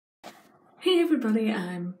Hey everybody,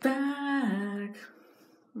 I'm back.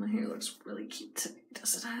 My hair looks really cute today,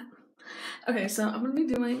 doesn't it? Okay, so I'm gonna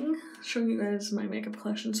be showing you guys my makeup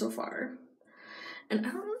collection so far. And I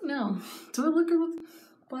don't really know. Do I look good with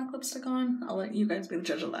black lipstick on? I'll let you guys be the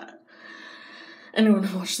judge of that. Anyone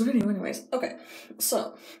who watched the video anyways. Okay,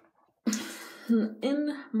 so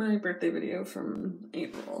in my birthday video from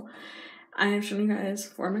April, I have shown you guys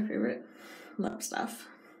 4 of my favorite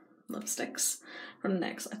lipsticks from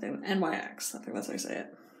NYX, I think, NYX, I think that's how you say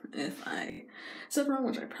it. If I said wrong,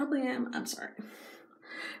 which I probably am, I'm sorry.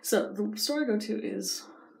 So the store I go to is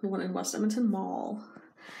the one in West Edmonton Mall,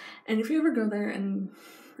 and if you ever go there and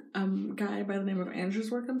guy by the name of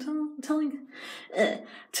Andrew's work, tell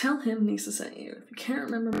him Nisa sent you. If you can't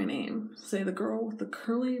remember my name, say the girl with the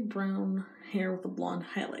curly brown hair with the blonde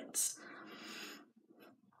highlights.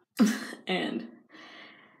 And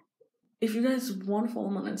if you guys want to follow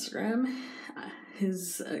him on Instagram,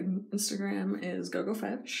 his Instagram is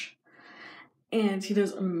GoGoFetch, and he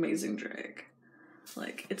does amazing drag.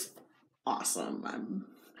 Like, it's awesome.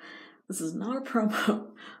 This is not a promo,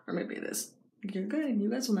 or maybe it is. You're good.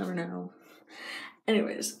 You guys will never know.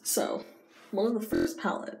 Anyways, so one of the first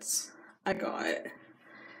palettes I got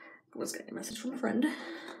was getting a message from a friend,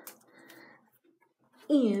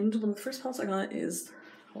 and one of the first palettes I got is,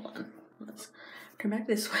 hold on, let's come back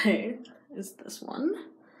this way, is this one.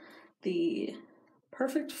 The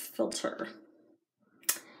Perfect Filter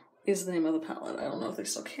is the name of the palette. I don't know if they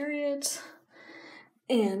still carry it.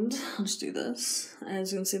 And I'll just do this.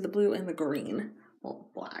 As you can see, the blue and the green. Well,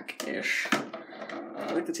 blackish.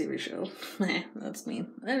 Like the TV show. That's me.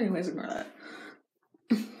 Anyways, ignore that.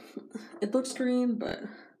 It looks green, but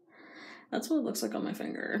that's what it looks like on my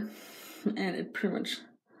finger. And it pretty much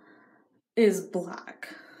is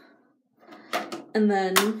black. And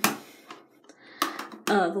then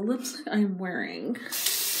the lipstick I'm wearing,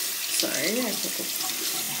 sorry, I have to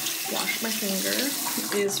wash my finger,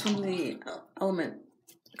 is from the Element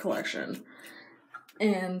collection.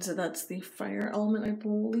 And that's the Fire Element, I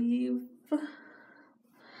believe.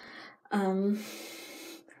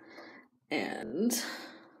 And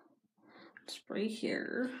it's right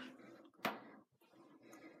here,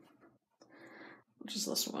 which is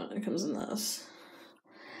this one. It comes in this.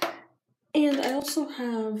 And I also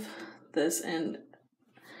have this, and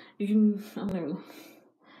you can,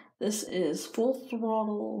 this is Full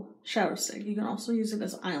Throttle Shadow Stick. You can also use it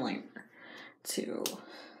as eyeliner to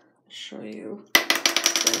show you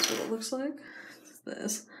guys what it looks like. It's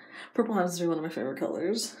this. Purple happens to be one of my favorite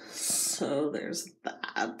colors, so there's that.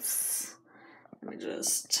 Let me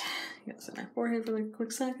just get this in my forehead for a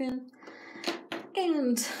quick second.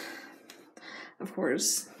 And, of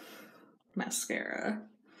course, mascara.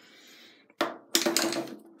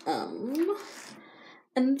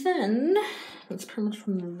 And then, that's pretty much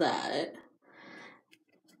from that.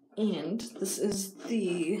 And this is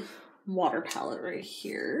the water palette right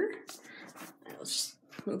here. Let's just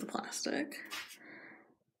move the plastic.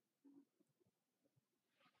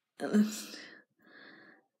 And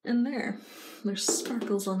there's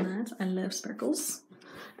sparkles on that. I love sparkles.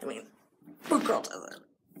 I mean, what girl doesn't?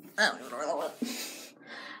 I don't even know what.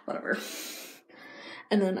 Whatever.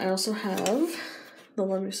 And then I also have the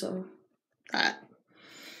Love Me So, that.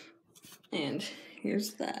 And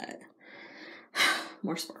here's that.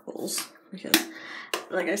 More sparkles. Because,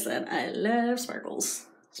 like I said, I love sparkles.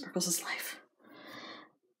 Sparkles is life.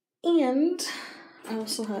 And I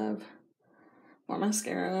also have more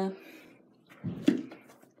mascara.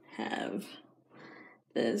 Have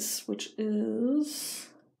this, which is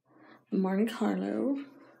Monte Carlo.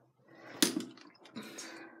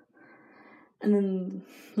 And then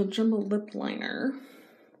the Jumbo Lip Liner.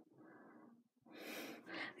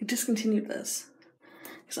 I discontinued this,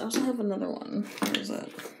 because I also have another one. Where is it?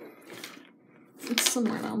 It's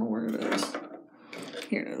somewhere, I don't know where it is.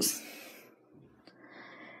 Here it is.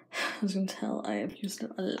 As you can tell, I have used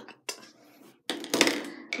it a lot.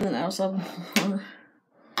 And then I also have more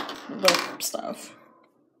lip stuff.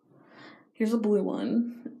 Here's a blue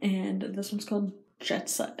one, and this one's called Jet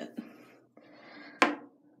Set,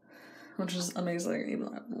 which is amazing, even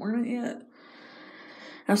though I haven't worn it yet.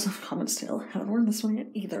 I also have Comet Tail. I haven't worn this one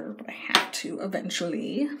yet either, but I have to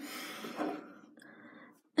eventually.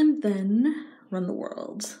 And then Run the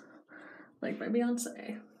World, like by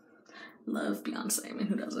Beyonce. Love Beyonce. I mean,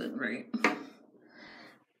 who doesn't, right?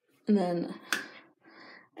 And then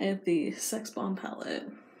I have the Sex Bomb palette.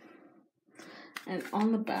 And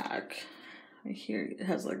on the back, right here, it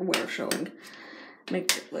has like a way of showing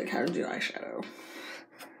like how to do eyeshadow.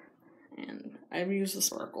 And I've used the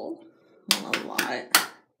sparkle one a lot.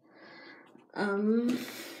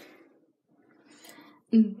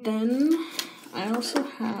 And then I also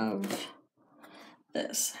have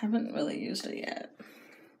this. Haven't really used it yet.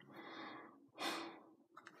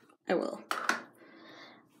 I will.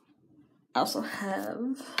 I also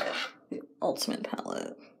have the Ultimate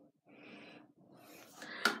palette.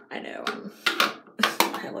 I know,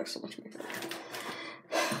 I have like so much makeup.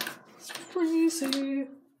 It's crazy.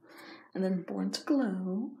 And then Born to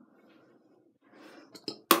Glow.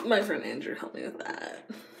 My friend Andrew helped me with that.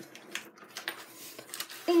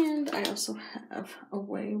 And I also have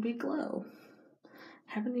Away We Glow.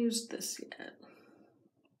 Haven't used this yet.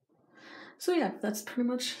 So yeah, that's pretty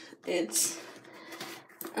much it.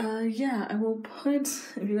 Yeah, I will put,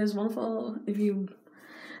 if you guys want to follow, if you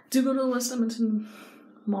do go to the West Edmonton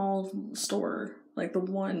Mall store, like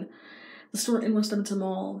the store in West Edmonton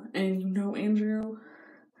Mall, and you know Andrew,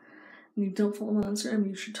 and you don't follow him on Instagram,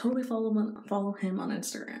 you should totally follow him on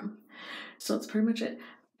Instagram. So that's pretty much it.